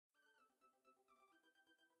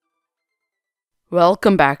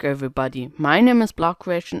Welcome back everybody, my name is Block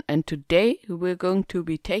Creation and today we're going to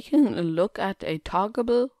be taking a look at a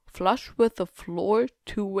toggable flush with the floor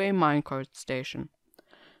two-way minecart station.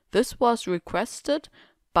 This was requested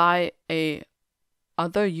by a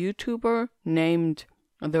other YouTuber named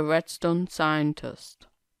the Redstone Scientist.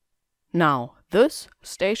 Now this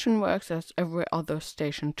station works as every other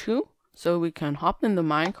station too, so we can hop in the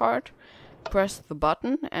minecart, press the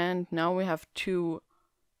button, and now we have two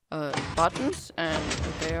buttons, and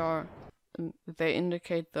they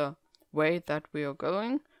indicate the way that we are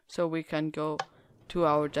going, so we can go to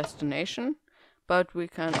our destination, but we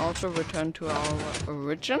can also return to our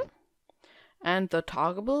origin. And the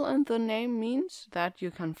toggable in the name means that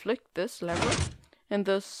you can flick this lever and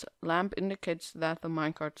this lamp indicates that the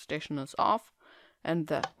minecart station is off, and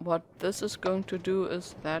that what this is going to do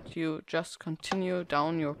is that you just continue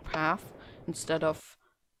down your path instead of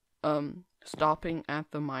stopping at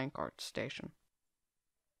the minecart station.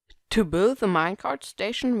 To build the minecart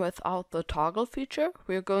station without the toggle feature,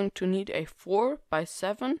 we're going to need a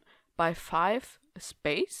 4x7x5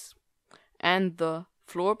 space, and the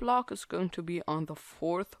floor block is going to be on the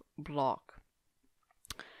 4th block.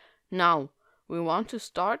 Now we want to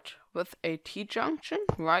start with a T-junction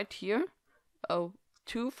right here, 2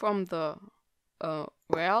 from the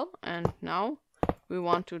rail, and now we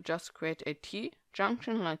want to just create a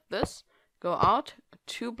T-junction like this. Go out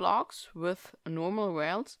 2 blocks with normal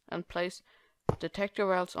rails and place detector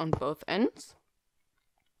rails on both ends.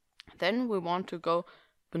 Then we want to go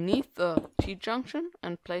beneath the T-junction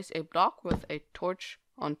and place a block with a torch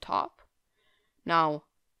on top. Now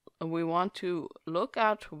we want to look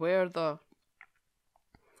at where the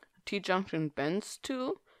T-junction bends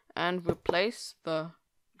to and replace the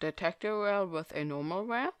detector rail with a normal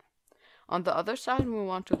rail. On the other side we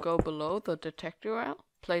want to go below the detector rail,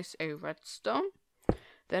 place a redstone,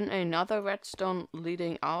 then another redstone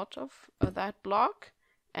leading out of that block,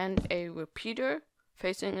 and a repeater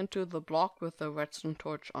facing into the block with the redstone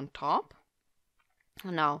torch on top.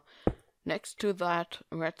 Now, next to that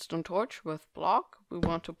redstone torch with block, we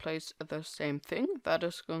want to place the same thing that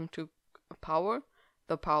is going to power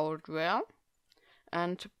the powered rail,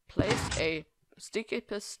 and place a sticky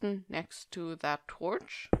piston next to that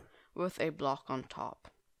torch with a block on top.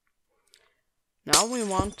 Now we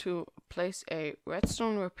want to place a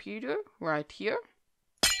redstone repeater right here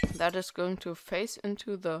that is going to face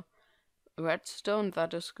into the redstone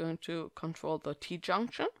that is going to control the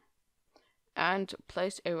T-junction, and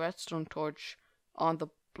place a redstone torch on the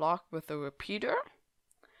block with the repeater.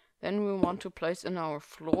 Then we want to place in our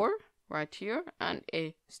floor right here and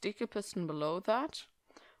a sticky piston below that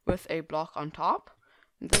with a block on top.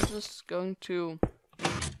 This is going to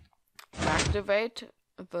activate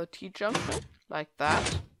the T-junction like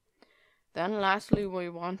that. Then lastly we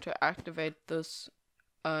want to activate this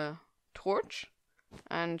torch,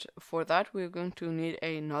 and for that we're going to need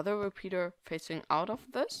another repeater facing out of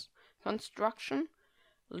this construction,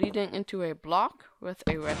 leading into a block with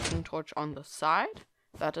a redstone torch on the side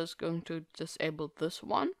that is going to disable this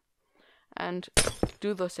one, and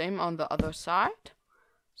do the same on the other side.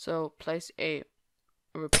 So place a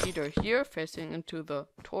repeater here facing into the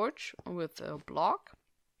torch with a block,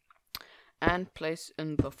 and place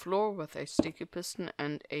in the floor with a sticky piston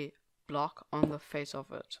and a block on the face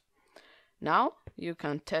of it. Now you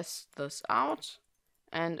can test this out,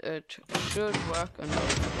 and it should work in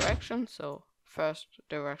both directions. So first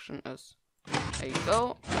direction is a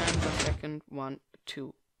go, and the second one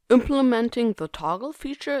too. Implementing the toggle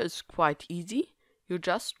feature is quite easy. You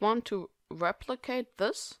just want to replicate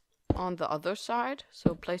this on the other side.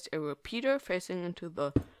 So place a repeater facing into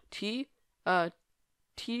the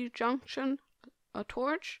T-junction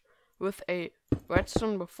torch with a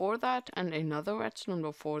redstone before that and another redstone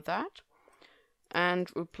before that,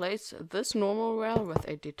 and replace this normal rail with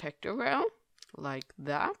a detector rail like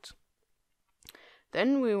that.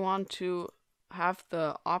 Then we want to have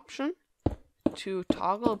the option to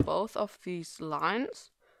toggle both of these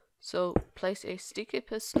lines, so place a sticky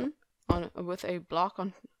piston with a block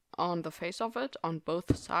on the face of it on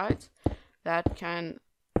both sides that can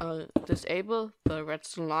disable the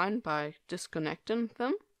redstone line by disconnecting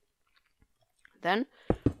them. Then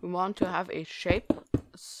we want to have a shape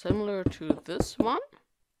similar to this one,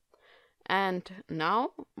 and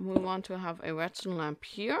now we want to have a redstone lamp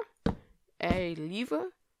here, a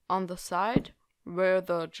lever on the side where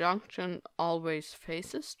the junction always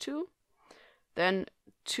faces to, then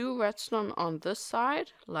 2 redstone on this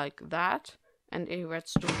side like that, and a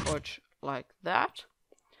redstone torch like that.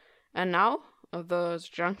 And now the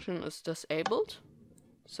junction is disabled,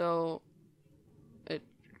 so it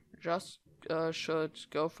just should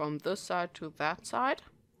go from this side to that side.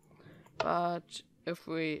 But if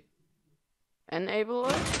we enable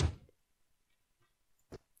it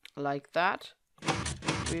like that,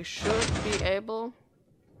 we should be able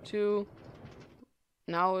to.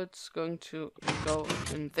 Now it's going to go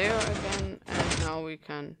in there again, and now we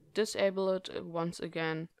can disable it once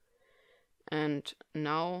again. And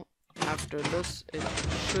now after this it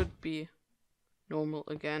should be normal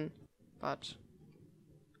again, but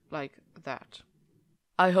like that.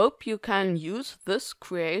 I hope you can use this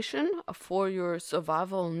creation for your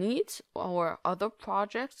survival needs or other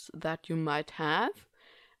projects that you might have.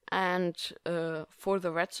 And for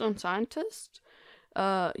the Redstone Scientist,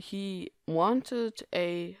 he wanted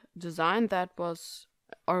a design that was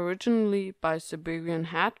originally by Siberian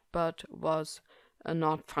Hat, but was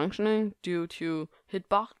not functioning due to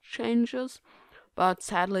hitbox changes. But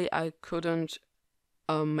sadly I couldn't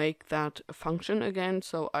make that function again,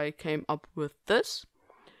 so I came up with this.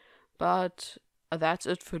 But that's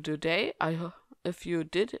it for today. If you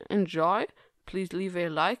did enjoy, please leave a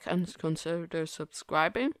like and consider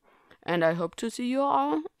subscribing. And I hope to see you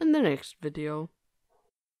all in the next video.